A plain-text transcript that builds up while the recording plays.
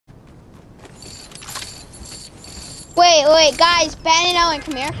Wait, guys, Ben and Owen,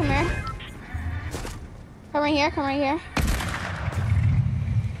 come here. Come right here.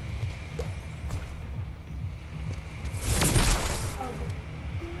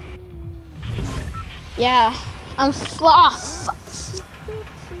 Yeah, I'm floss.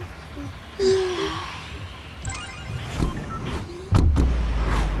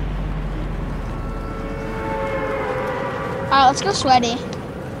 Alright, let's go sweaty.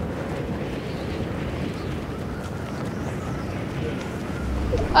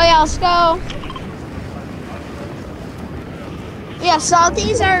 Oh yeah, let's go. Yeah,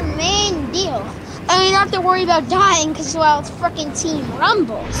 salties are main deal. And you don't have to worry about dying because, well, it's freaking Team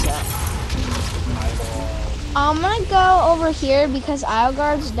Rumble, so. I'm gonna go over here because Isle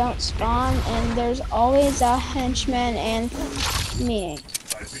Guards don't spawn and there's always a henchman and me.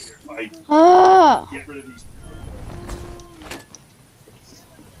 Ah.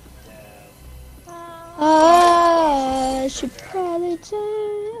 I should probably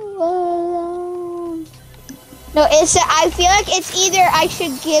turn alone. No, I feel like it's either I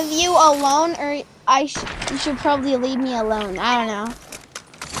should give you a loan or you should probably leave me alone. I don't know.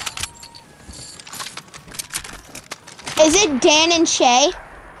 Is it Dan and Shay?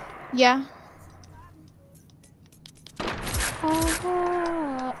 Yeah.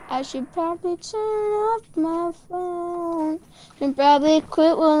 I should probably turn off my phone. Should probably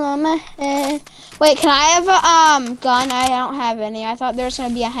quit while on my head. Wait, can I have a gun? I don't have any. I thought there was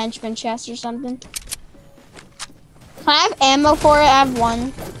gonna be a henchman chest or something. Can I have ammo for it? I have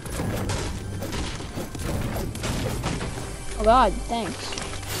one. Oh God, thanks.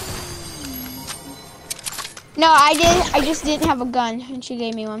 No, I just didn't have a gun, and she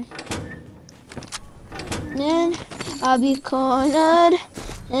gave me one. Then I'll be cornered,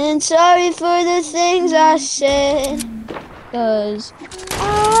 and sorry for the things I said, 'cause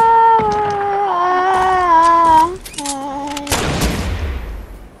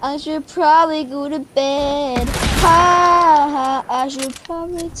I should probably go to bed. I should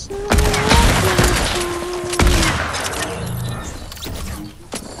probably turn off my phone.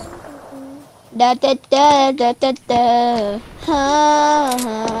 Da da da da da da. Na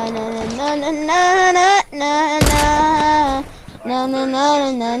na na na na na na na na na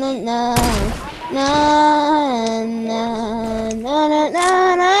na na na na. Na na na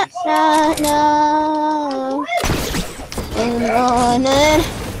na na na na. In the morning,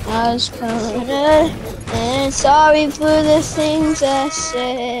 I was cornered, and sorry for the things I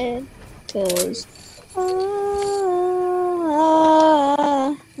said, 'cause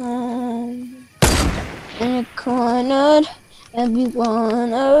I'm cornered,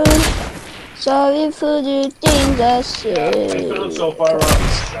 everyone heard. Sorry for the things I said. I'm so far off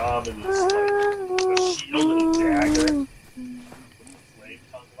this job and this the shield and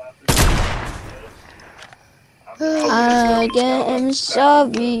the dagger. I'm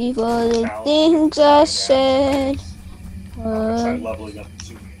sorry for the things I said. Try leveling up the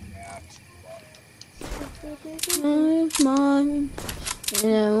Superman Mine,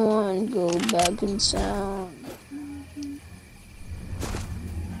 and I want to go back in town.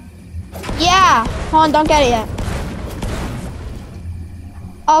 Yeah, hold on, don't get it yet.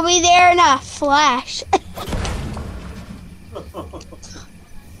 I'll be there in a flash.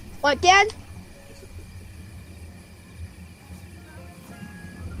 What, Dad?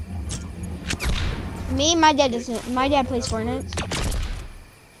 Me, my dad doesn't. My dad plays Fortnite.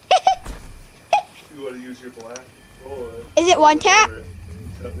 You want to use your black? Oh, Is it one tap?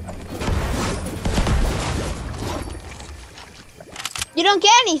 You don't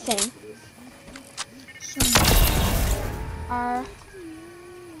get anything.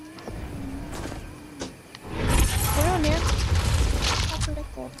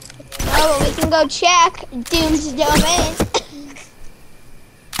 Oh, we can go check Doom's domain.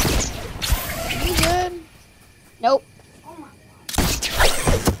 You good? Nope.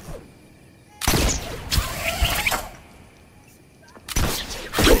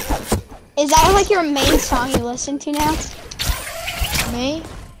 Is that like your main song you listen to now? Me?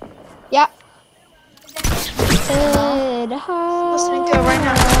 Yep. Listening to it right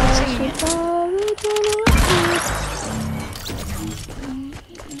now. Singing it.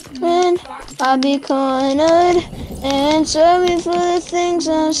 And I'll be cornered, and sorry for the things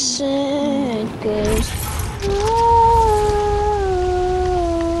I said, 'cause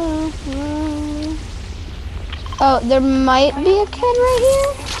oh, there might be a kid right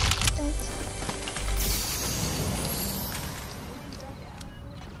here.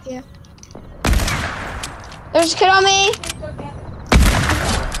 Yeah. There's a kid on me.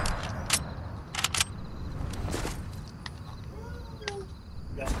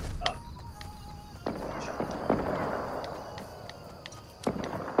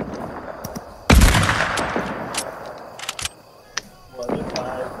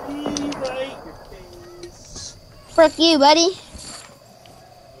 Frick you, buddy.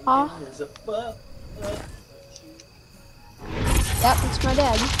 Aw. Yep, it's my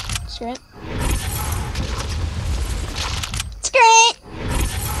dad. Screw it.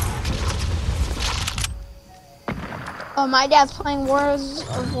 Oh, my dad's playing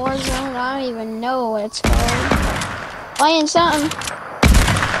Warzone. I don't even know what it's called. Playing something.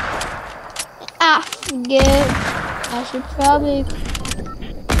 Ah, forget. I should probably.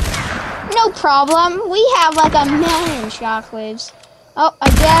 No problem. We have like a million shockwaves. Oh, I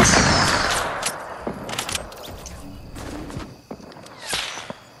guess.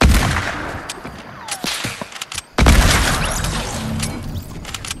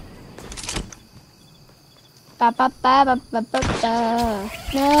 Ba ba ba ba ba ba ba.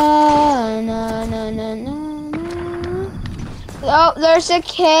 No, no, no, no, no, no. Oh, there's a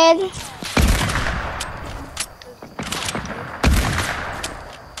kid.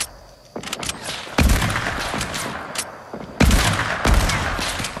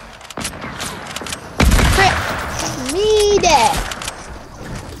 Me dead.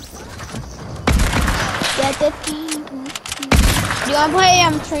 Do you want to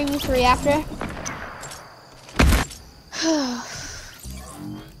play 3v3 after?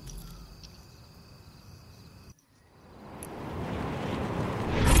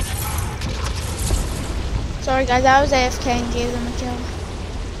 Sorry guys, I was AFK and gave them a kill.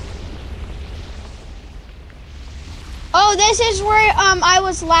 Oh, this is where I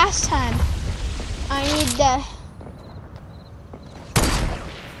was last time. I need the.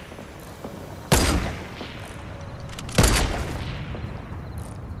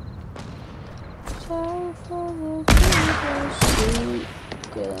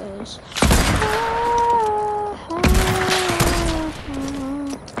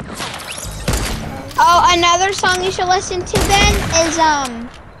 Oh, another song you should listen to then is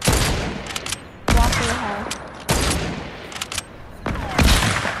Walk Through Hell.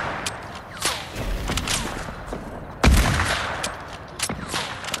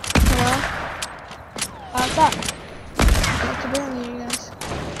 Hello? What's up? What's the deal with you guys?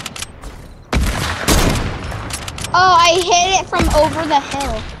 Oh, I hit it from over the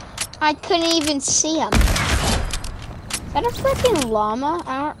hill. I couldn't even see him. Is that a freaking llama? I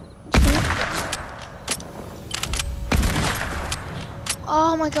don't see.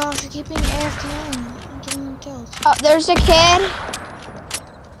 Oh my gosh, I keep being AFK and getting them kills. Oh, there's a kid.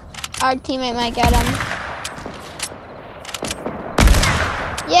 Our teammate might get him.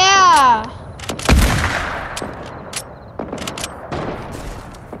 Yeah.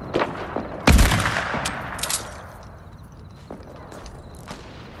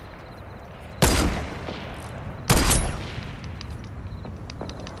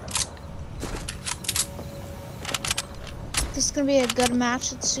 This is gonna be a good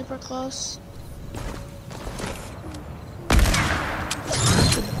match. It's super close.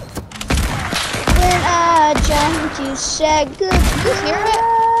 When I jumped, you said goodbye. You hear it?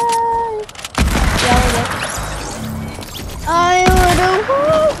 Yeah, we did. I would've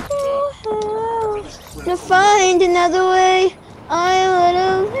walked to find another way. I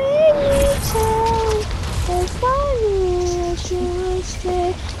would've made me tell if I knew that you would stay.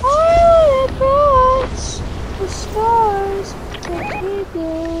 I would've crossed the stars to keep you in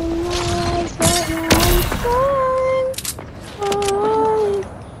my life, but now I'm fine.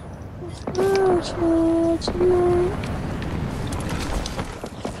 Without you tonight.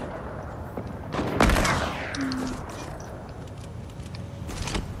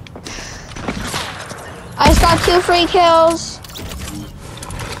 I just got 2 free kills.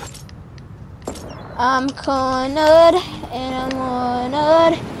 I'm cornered and I'm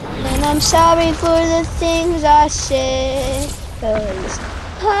honored, and I'm sorry for the things I said. 'Cause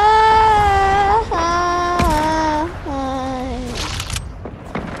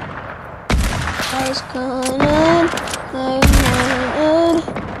I was cornered, I'm honored,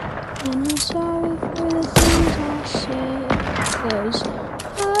 and I'm sorry for the things I said. 'Cause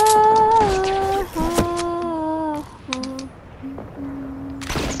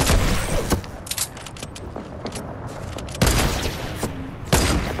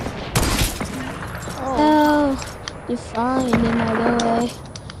you find another way.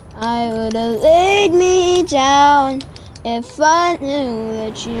 I would have laid me down if I knew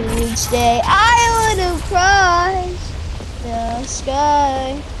that you would stay. I would have crossed the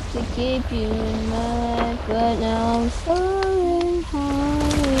sky to keep you in my life, but now I'm falling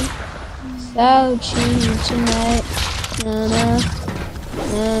hard without you tonight. Na na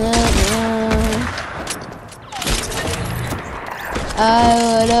na na na. I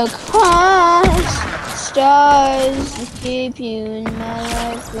would have crossed stars to keep you in my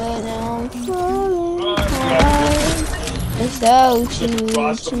life, but now I'm falling hard. without you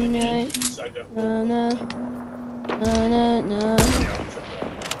Cross from the tonight. east side of Na na na na na.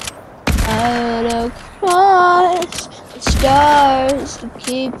 I would cross the stars to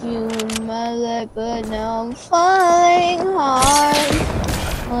keep you in my life, but now I'm falling hard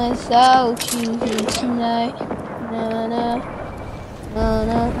without you here tonight. Na na na na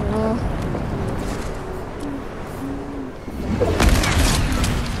na.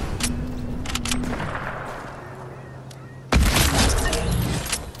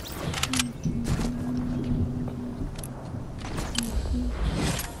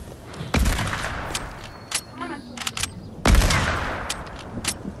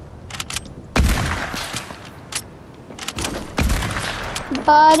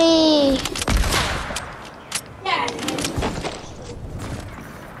 Buddy.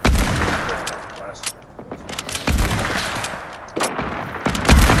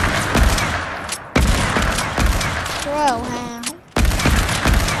 Bro, how?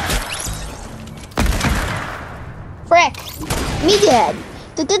 Frick. Me dead.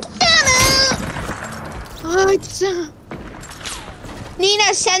 What?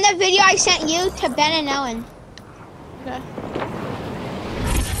 Nina, send the video I sent you to Ben and Ellen. Okay.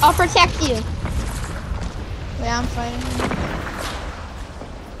 I'll protect you. Wait, I'm fighting him.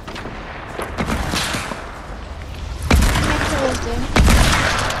 Can't kill this dude.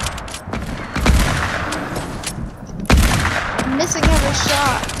 I'm missing every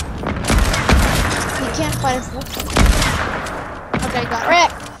shot. You can't fight a full. Okay, got it.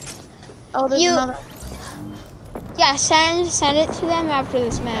 Frick. Oh, there's You- another. Yeah, send it to them after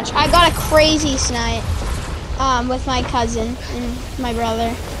this match. I got a crazy snipe with my cousin and my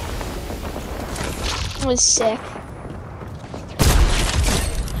brother. It was sick.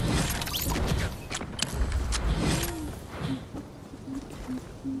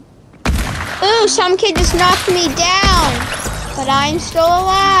 Ooh, some kid just knocked me down, but I'm still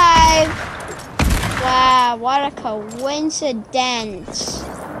alive. Wow, what a coincidence.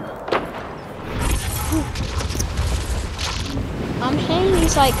 I'm hitting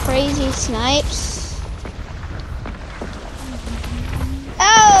these like crazy snipes.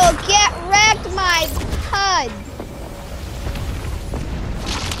 Oh, get wrecked, my HUD.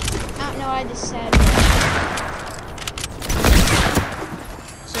 I don't know what I just said.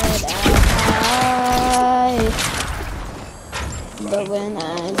 But when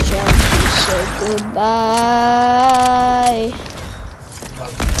I jump, you said goodbye.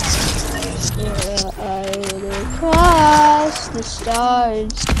 Yeah, I would cross the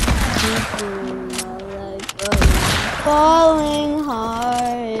stars, keeping my life, but I'm falling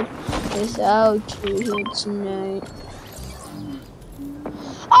hard without you here tonight.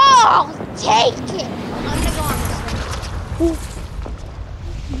 Oh, take it! I'm gonna go on this one.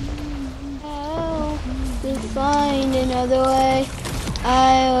 To find another way,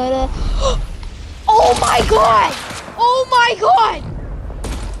 I would've. Oh my god! Oh my god!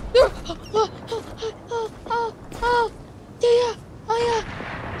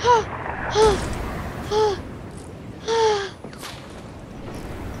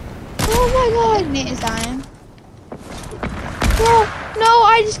 Oh my god! Nate is dying. No,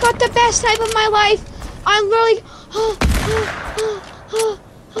 I just got the best snipe of my life. I'm literally. Oh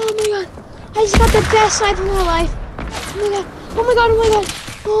my god! I just got the best snipe of my life. Oh my god! Oh my god! Oh my god!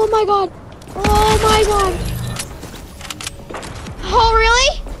 Oh my god! Oh my god! Oh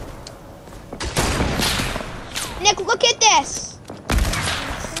really? Nick, look at this.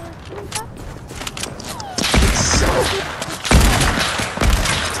 It's so good.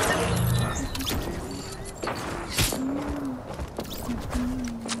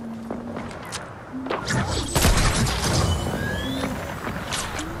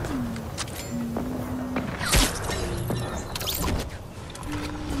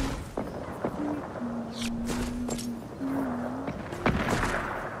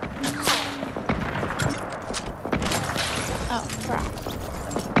 Oh, crap.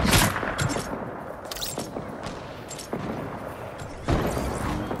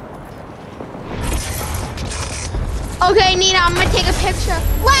 Okay, Nina, I'm gonna take a picture.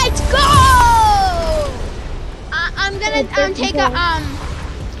 Let's go! I'm gonna take a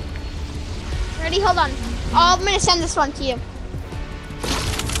Ready? Hold on. I'm gonna send this one to you.